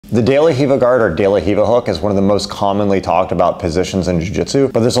The De La Riva Guard or De La Riva Hook is one of the most commonly talked about positions in jiu-jitsu,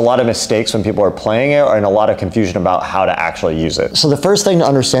 but there's a lot of mistakes when people are playing it and a lot of confusion about how to actually use it. So the first thing to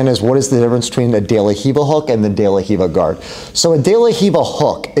understand is what is the difference between a De La Riva Hook and the De La Riva Guard. So a De La Riva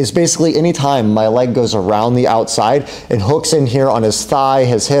Hook is basically any time my leg goes around the outside and hooks in here on his thigh,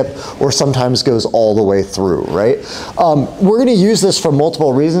 his hip, or sometimes goes all the way through, right? We're gonna use this for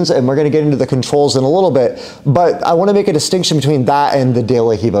multiple reasons and we're gonna get into the controls in a little bit, but I wanna make a distinction between that and the De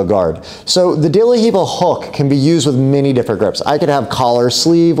La Riva Guard. So the De La Riva Hook can be used with many different grips. I could have collar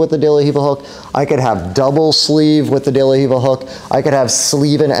sleeve with the De La Riva Hook. I could have double sleeve with the De La Riva Hook. I could have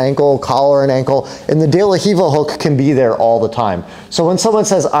sleeve and ankle, collar and ankle, and the De La Riva Hook can be there all the time. So when someone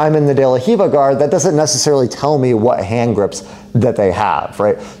says I'm in the De La Riva Guard, that doesn't necessarily tell me what hand grips that they have,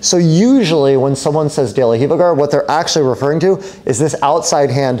 right? So usually when someone says De La Riva Guard, what they're actually referring to is this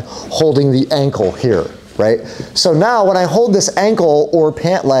outside hand holding the ankle here, right? So now when I hold this ankle or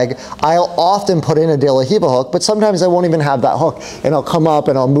pant leg, I'll often put in a De La Riva hook, but sometimes I won't even have that hook and I'll come up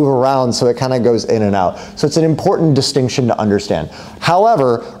and I'll move around so it kind of goes in and out. So it's an important distinction to understand.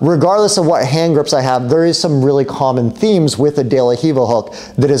 However, regardless of what hand grips I have, there is some really common themes with a De La Riva hook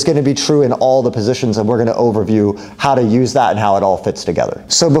that is going to be true in all the positions, and we're going to overview how to use that and how it all fits together.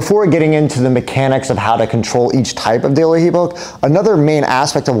 So before getting into the mechanics of how to control each type of De La Riva hook, another main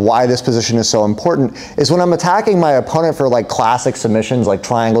aspect of why this position is so important is when I'm attacking my opponent for like classic submissions like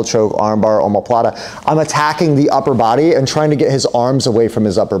triangle choke, armbar, omoplata, I'm attacking the upper body and trying to get his arms away from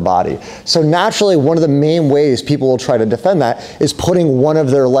his upper body. So naturally, one of the main ways people will try to defend that is putting one of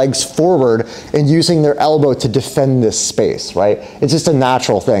their legs forward and using their elbow to defend this space, right? It's just a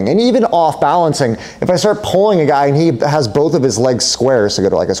natural thing. And even off balancing, if I start pulling a guy and he has both of his legs square, so go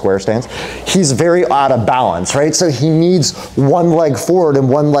to like a square stance, he's very out of balance, right? So he needs one leg forward and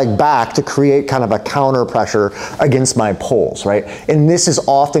one leg back to create kind of a counter pressure against my pulls, right? And this is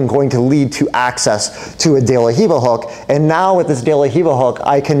often going to lead to access to a De La Riva hook. And now with this De La Riva hook,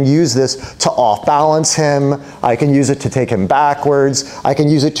 I can use this to off balance him. I can use it to take him backwards. I can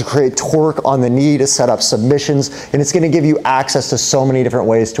use it to create torque on the knee to set up submissions. And it's going to give you access to so many different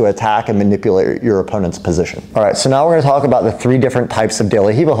ways to attack and manipulate your opponent's position. All right, so now we're going to talk about the three different types of De La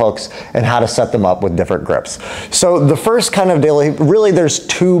Riva hooks and how to set them up with different grips. So the first kind of De La Riva, really there's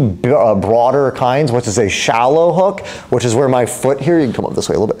two broader kinds, which is a shallow hook, which is where my foot here, you can come up this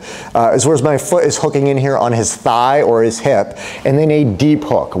way a little bit, is where my foot is hooking in here on his thigh or his hip, and then a deep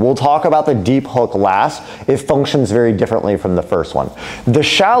hook. We'll talk about the deep hook last. It functions very differently from the first one. The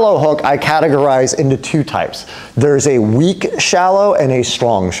shallow hook I categorize into two types. There's a weak shallow and a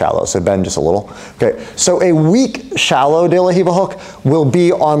strong shallow. So bend just a little. Okay, so a weak shallow De La Riva hook will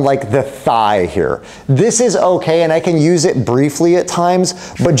be on like the thigh here. This is okay, and I can use it briefly at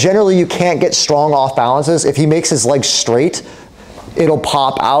times, but generally you can't get strong off balances. If he makes his legs straight, it'll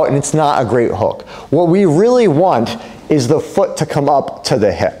pop out and it's not a great hook. What we really want is the foot to come up to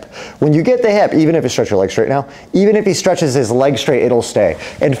the hip. When you get the hip, even if you stretch your leg straight now, even if he stretches his leg straight, it'll stay.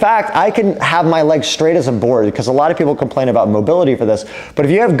 In fact, I can have my legs straight as a board because a lot of people complain about mobility for this, but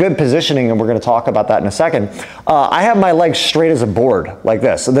if you have good positioning, and we're gonna talk about that in a second, I have my legs straight as a board like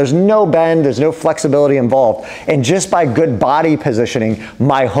this. So there's no bend, there's no flexibility involved, and just by good body positioning,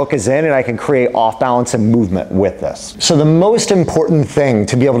 my hook is in and I can create off balance and movement with this. So the most important thing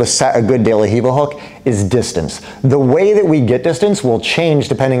to be able to set a good De La Riva hook is distance. The way that we get distance will change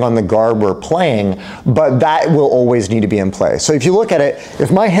depending on the guard we're playing, but that will always need to be in play. So if you look at it,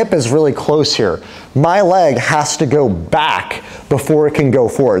 if my hip is really close here, my leg has to go back before it can go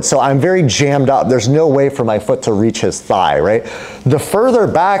forward. So I'm very jammed up. There's no way for my foot to reach his thigh, right? The further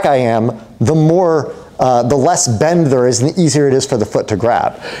back I am, the more the less bend there is and the easier it is for the foot to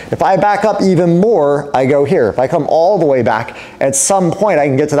grab. If I back up even more, I go here. If I come all the way back, at some point I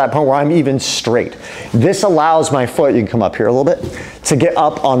can get to that point where I'm even straight. This allows my foot, you can come up here a little bit, to get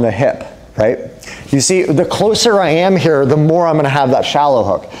up on the hip, right? You see, the closer I am here, the more I'm gonna have that shallow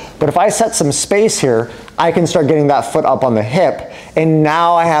hook. But if I set some space here, I can start getting that foot up on the hip, and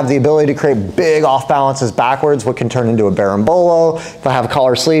now I have the ability to create big off balances backwards, what can turn into a berimbolo. If I have a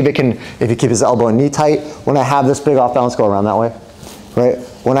collar sleeve, it can, if you keep his elbow and knee tight, when I have this big off balance, go around that way, right?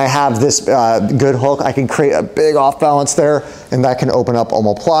 When I have this good hook, I can create a big off balance there, and that can open up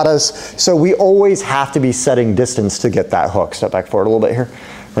omoplatas. So we always have to be setting distance to get that hook. Step back forward a little bit here.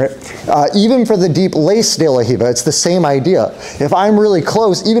 Right? Even for the deep lace De La Riva, it's the same idea. If I'm really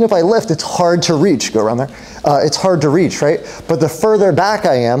close, even if I lift, it's hard to reach. Go around there. It's hard to reach, right? But the further back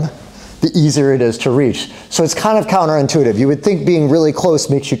I am, the easier it is to reach. So it's kind of counterintuitive. You would think being really close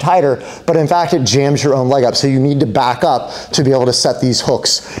makes you tighter, but in fact it jams your own leg up. So you need to back up to be able to set these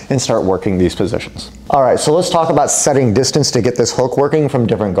hooks and start working these positions. All right, so let's talk about setting distance to get this hook working from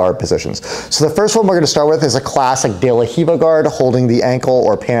different guard positions. So the first one we're going to start with is a classic De La Riva guard, holding the ankle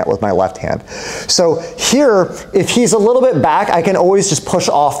or pant with my left hand. So here, if he's a little bit back, I can always just push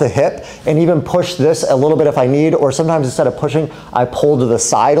off the hip and even push this a little bit if I need, or sometimes instead of pushing, I pull to the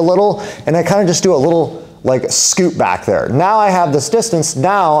side a little, and I kind of just do a little like scoot back there. Now I have this distance.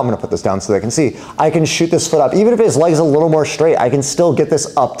 Now I'm gonna put this down so they can see. I can shoot this foot up. Even if his leg's a little more straight, I can still get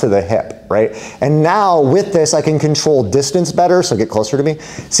this up to the hip, right? And now with this, I can control distance better, so get closer to me.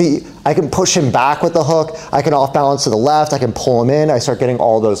 See, I can push him back with the hook. I can off balance to the left. I can pull him in. I start getting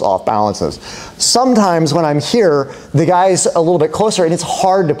all those off balances. Sometimes when I'm here, the guy's a little bit closer and it's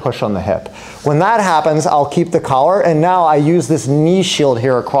hard to push on the hip. When that happens, I'll keep the collar, and now I use this knee shield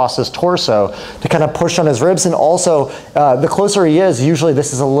here across his torso to kind of push on his ribs. And also, the closer he is, usually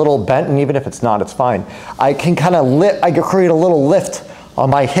this is a little bent, and even if it's not, it's fine. I can kind of I can create a little lift on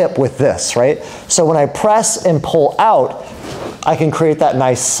my hip with this, right? So when I press and pull out, I can create that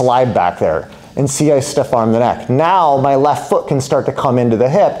nice slide back there. And see, I stiff arm the neck. Now my left foot can start to come into the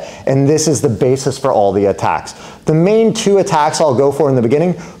hip, and this is the basis for all the attacks. The main two attacks I'll go for in the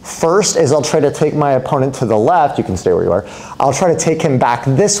beginning, first is I'll try to take my opponent to the left. You can stay where you are. I'll try to take him back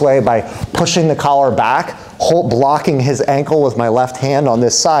this way by pushing the collar back, blocking his ankle with my left hand on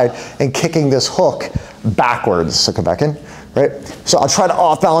this side, and kicking this hook backwards. So come back in. Right? So I'll try to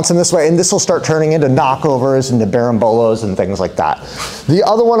off balance him this way, and this will start turning into knockovers, into barambolos and things like that. The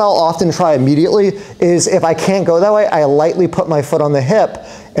other one I'll often try immediately is, if I can't go that way, I lightly put my foot on the hip,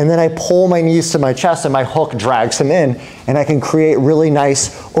 and then I pull my knees to my chest and my hook drags him in, and I can create really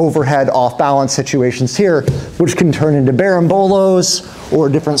nice overhead off balance situations here, which can turn into barambolos or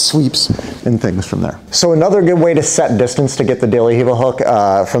different sweeps and things from there. So another good way to set distance to get the De La Riva hook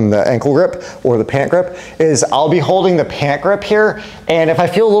from the ankle grip or the pant grip is I'll be holding the pant grip here, and if I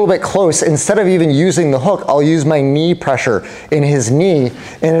feel a little bit close, instead of even using the hook, I'll use my knee pressure in his knee,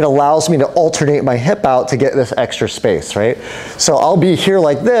 and it allows me to alternate my hip out to get this extra space, right? So I'll be here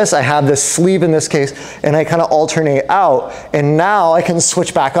like this, I have this sleeve in this case, and I kind of alternate out, and now I can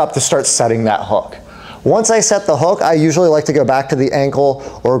switch back up to start setting that hook. Once I set the hook, I usually like to go back to the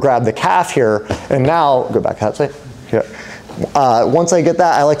ankle or grab the calf here, and now, go back that side, here. Once I get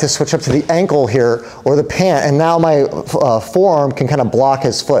that, I like to switch up to the ankle here or the pant, and now my forearm can kind of block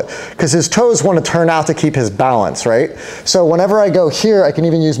his foot, because his toes want to turn out to keep his balance, right? So whenever I go here, I can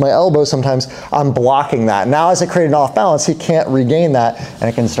even use my elbow sometimes. I'm blocking that. Now as I create an off balance, he can't regain that, and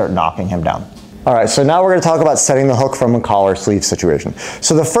I can start knocking him down. All right, so now we're gonna talk about setting the hook from a collar sleeve situation.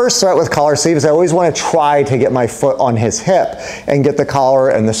 So the first threat with collar sleeve is I always wanna try to get my foot on his hip and get the collar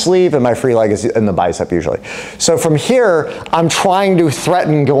and the sleeve, and my free leg is in the bicep usually. So from here, I'm trying to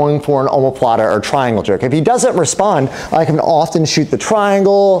threaten going for an omoplata or triangle choke. If he doesn't respond, I can often shoot the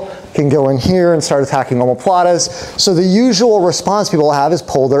triangle, can go in here and start attacking omoplatas. So the usual response people have is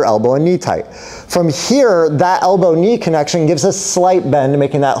pull their elbow and knee tight. From here, that elbow-knee connection gives a slight bend,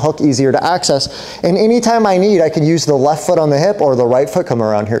 making that hook easier to access. And anytime I need, I can use the left foot on the hip or the right foot, come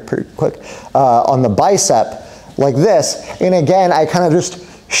around here pretty quick, on the bicep like this. And again, I kind of just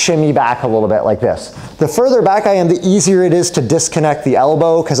shimmy back a little bit like this. The further back I am, the easier it is to disconnect the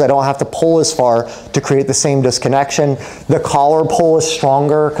elbow, because I don't have to pull as far to create the same disconnection. The collar pull is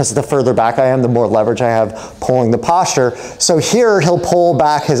stronger because the further back I am, the more leverage I have pulling the posture. So here he'll pull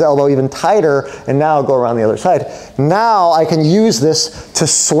back his elbow even tighter, and now I'll go around the other side. Now I can use this to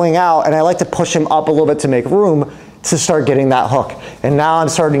swing out, and I like to push him up a little bit to make room to start getting that hook. And now I'm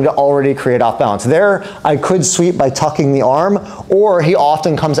starting to already create off balance. There, I could sweep by tucking the arm, or he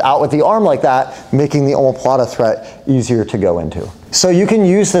often comes out with the arm like that, making the omoplata threat easier to go into. So you can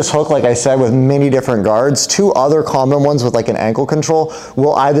use this hook, like I said, with many different guards. Two other common ones with like an ankle control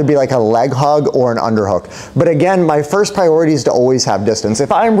will either be like a leg hug or an underhook. But again, my first priority is to always have distance. If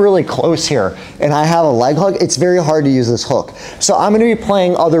I'm really close here and I have a leg hug, it's very hard to use this hook. So I'm gonna be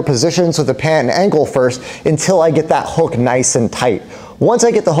playing other positions with the pant and ankle first until I get that hook nice and tight. Once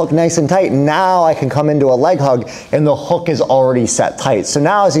I get the hook nice and tight, now I can come into a leg hug and the hook is already set tight. So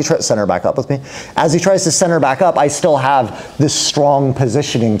now as he tries to center back up with me, as he tries to center back up, I still have this strong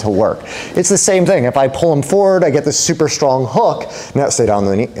positioning to work. It's the same thing. If I pull him forward, I get this super strong hook. Now stay down on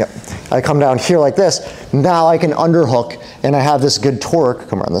the knee. Yep. I come down here like this. Now I can underhook, and I have this good torque,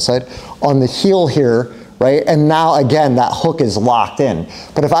 come around this side, on the heel here, right? And now again, that hook is locked in.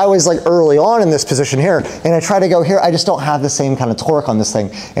 But if I was like early on in this position here, and I try to go here, I just don't have the same kind of torque on this thing,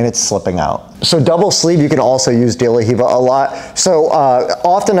 and it's slipping out. So double sleeve, you can also use DLR Hiva a lot. So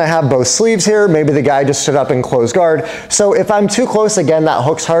often I have both sleeves here. Maybe the guy just stood up in closed guard. So if I'm too close, again, that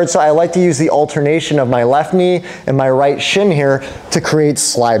hook's hard. So I like to use the alternation of my left knee and my right shin here to create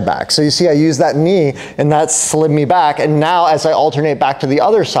slide back. So you see I use that knee and that slid me back. And now as I alternate back to the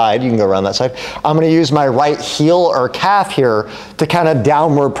other side, you can go around that side, I'm gonna use my right heel or calf here to kind of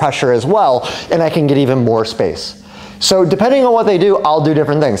downward pressure as well, and I can get even more space. So depending on what they do, I'll do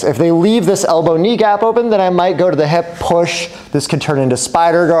different things. If they leave this elbow knee gap open, then I might go to the hip push. This could turn into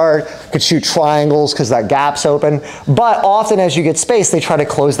spider guard, could shoot triangles because that gap's open. But often as you get space, they try to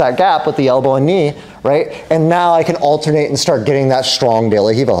close that gap with the elbow and knee, right? And now I can alternate and start getting that strong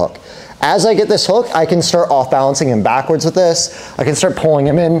DLR Hiva hook. As I get this hook, I can start off balancing him backwards with this. I can start pulling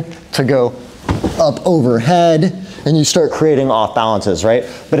him in to go up overhead, and you start creating off balances, right?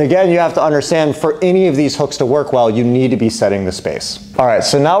 But again, you have to understand for any of these hooks to work well, you need to be setting the space. All right,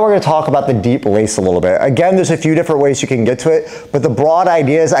 so now we're gonna talk about the deep lace a little bit. Again, there's a few different ways you can get to it, but the broad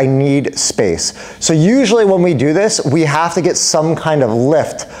idea is I need space. So usually when we do this, we have to get some kind of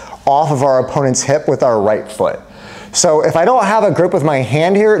lift off of our opponent's hip with our right foot. So if I don't have a grip with my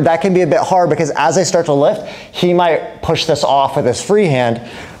hand here, that can be a bit hard because as I start to lift, he might push this off with his free hand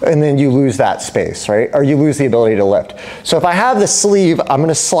and then you lose that space, right? Or you lose the ability to lift. So if I have the sleeve, I'm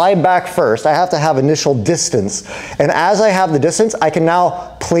gonna slide back first. I have to have initial distance. And as I have the distance, I can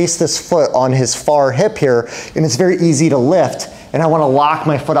now place this foot on his far hip here, and it's very easy to lift. And I wanna lock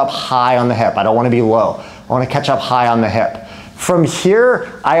my foot up high on the hip. I don't wanna be low. I wanna catch up high on the hip. From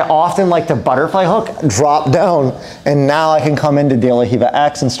here, I often like to butterfly hook, drop down, and now I can come into DLR Hiva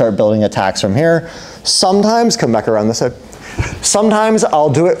X and start building attacks from here. Sometimes, come back around this side. Sometimes I'll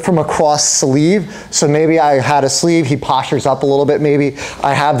do it from across sleeve. So maybe I had a sleeve, he postures up a little bit, maybe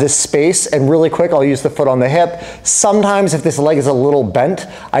I have this space, and really quick I'll use the foot on the hip. Sometimes if this leg is a little bent,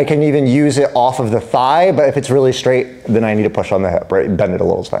 I can even use it off of the thigh, but if it's really straight, then I need to push on the hip, right? Bend it a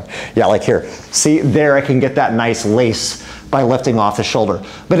little, it's fine. Yeah, like here. See, there I can get that nice lace by lifting off the shoulder.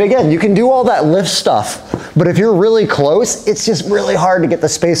 But again, you can do all that lift stuff, but if you're really close, it's just really hard to get the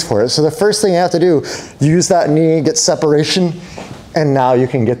space for it. So the first thing you have to do, use that knee, get separation, and now you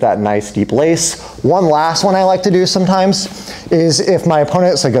can get that nice deep lace. One last one I like to do sometimes is if my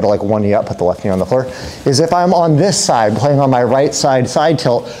opponent, so I go to like one knee up, put the left knee on the floor, is if I'm on this side, playing on my right side, side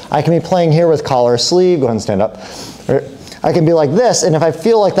tilt, I can be playing here with collar sleeve, go ahead and stand up. I can be like this, and if I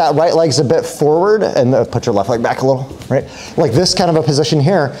feel like that right leg's a bit forward, and put your left leg back a little, right? Like this kind of a position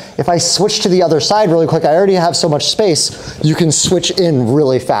here, if I switch to the other side really quick, I already have so much space, you can switch in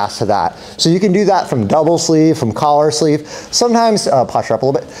really fast to that. So you can do that from double sleeve, from collar sleeve, sometimes, posture up a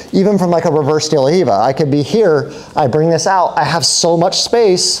little bit, even from like a reverse DLR Hiva. I could be here, I bring this out, I have so much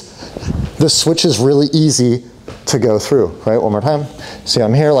space, the switch is really easy to go through, right? One more time. See,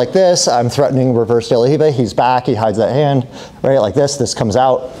 I'm here like this, I'm threatening reverse DLR Hiva, he's back, he hides that hand, right? Like this comes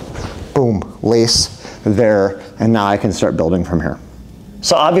out, boom, lace there, and now I can start building from here.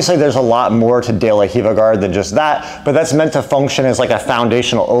 So obviously there's a lot more to DLR Hiva Guard than just that, but that's meant to function as like a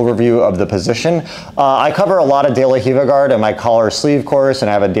foundational overview of the position. I cover a lot of DLR Hiva Guard in my collar sleeve course, and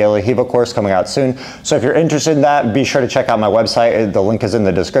I have a DLR Hiva course coming out soon. So if you're interested in that, be sure to check out my website. The link is in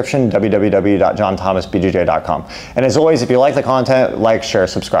the description, www.johnthomasbjj.com. And as always, if you like the content, like, share,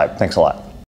 subscribe. Thanks a lot.